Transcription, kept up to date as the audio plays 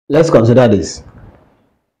Let's consider this.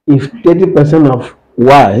 If 30% of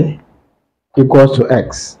y equals to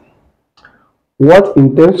x, what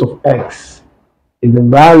in terms of x is the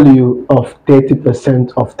value of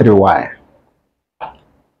 30% of 3y?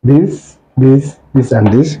 This,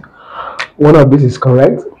 and this. One of this is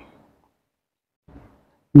correct.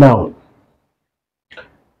 Now,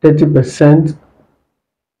 30%,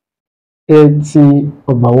 80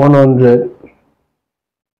 over 100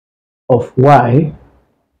 of y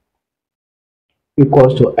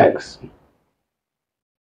equals to x.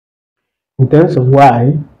 In terms of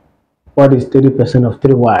y, what is 30% of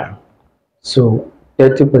 3y? So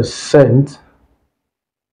 30%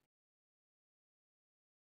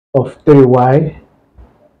 of 3y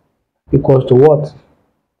equals to what?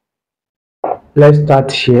 Let's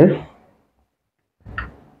start here.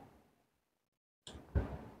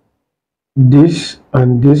 This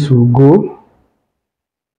and this will go,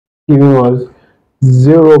 giving us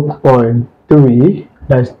 0.3,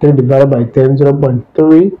 that's 3 divided by 10,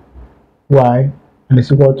 0.3 y, and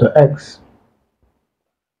it's equal to x.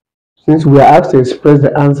 Since we are asked to express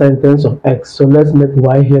the answer in terms of x, so let's make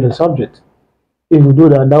y here the subject. If we do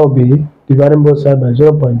that, that will be dividing both sides by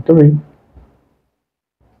 0.3.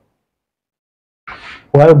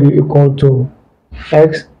 Y will be equal to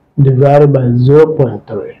x divided by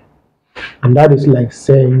 0.3. And that is like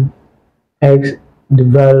saying x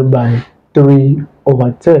divided by 3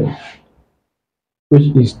 over 10,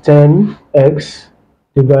 which is 10x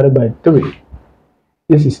divided by 3.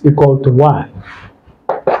 This is equal to y.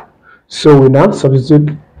 So we now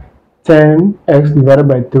substitute 10x divided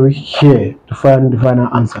by 3 here to find the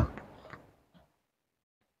final answer.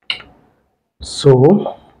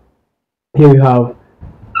 So here we have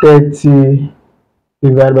 30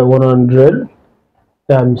 divided by 100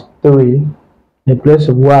 times 3. In place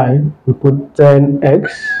of y, we put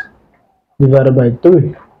 10x divided by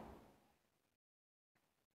 3.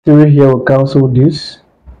 3 here will cancel this.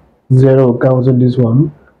 0 will cancel this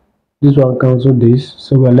one. This one cancel this.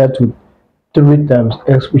 So we are left with 3 times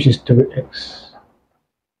x, which is 3x.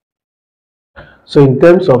 So in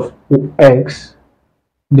terms of x,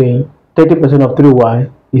 the 30% of 3y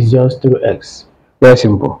is just 3x. Very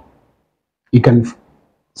simple. You can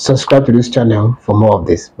subscribe to this channel for more of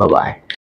this. Bye bye.